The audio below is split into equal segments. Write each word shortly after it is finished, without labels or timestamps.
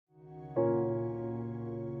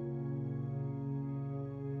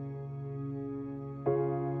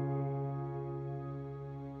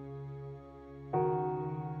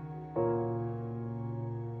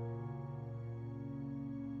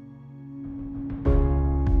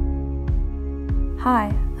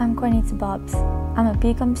Hi, I'm Cornita Bobs. I'm a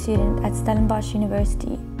BCom student at Stellenbosch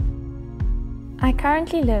University. I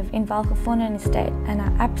currently live in Valgevonden Estate and I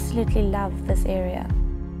absolutely love this area.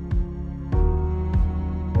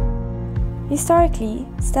 Historically,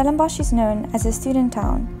 Stellenbosch is known as a student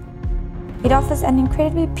town. It offers an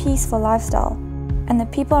incredibly peaceful lifestyle, and the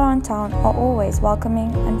people around town are always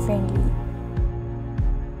welcoming and friendly.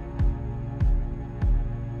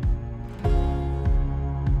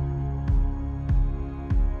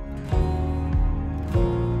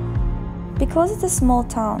 Because it's a small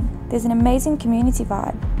town, there's an amazing community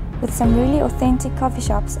vibe with some really authentic coffee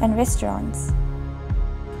shops and restaurants.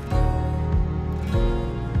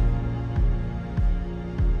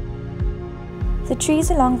 The trees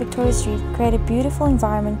along Victoria Street create a beautiful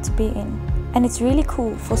environment to be in, and it's really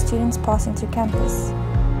cool for students passing through campus.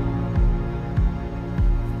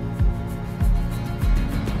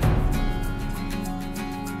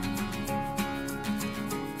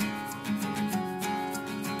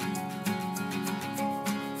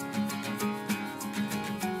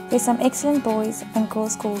 There's some excellent boys and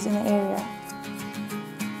girls schools in the area.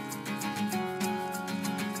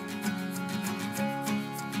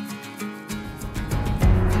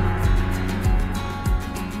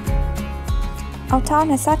 Our town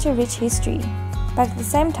has such a rich history, but at the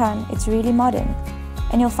same time it's really modern,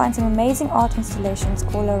 and you'll find some amazing art installations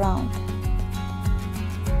all around.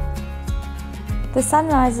 The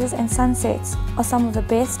sunrises and sunsets are some of the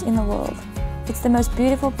best in the world. It's the most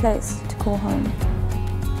beautiful place to call home.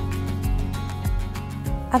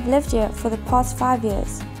 I've lived here for the past 5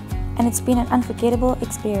 years, and it's been an unforgettable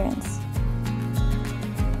experience.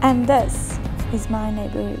 And this is my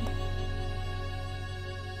neighborhood.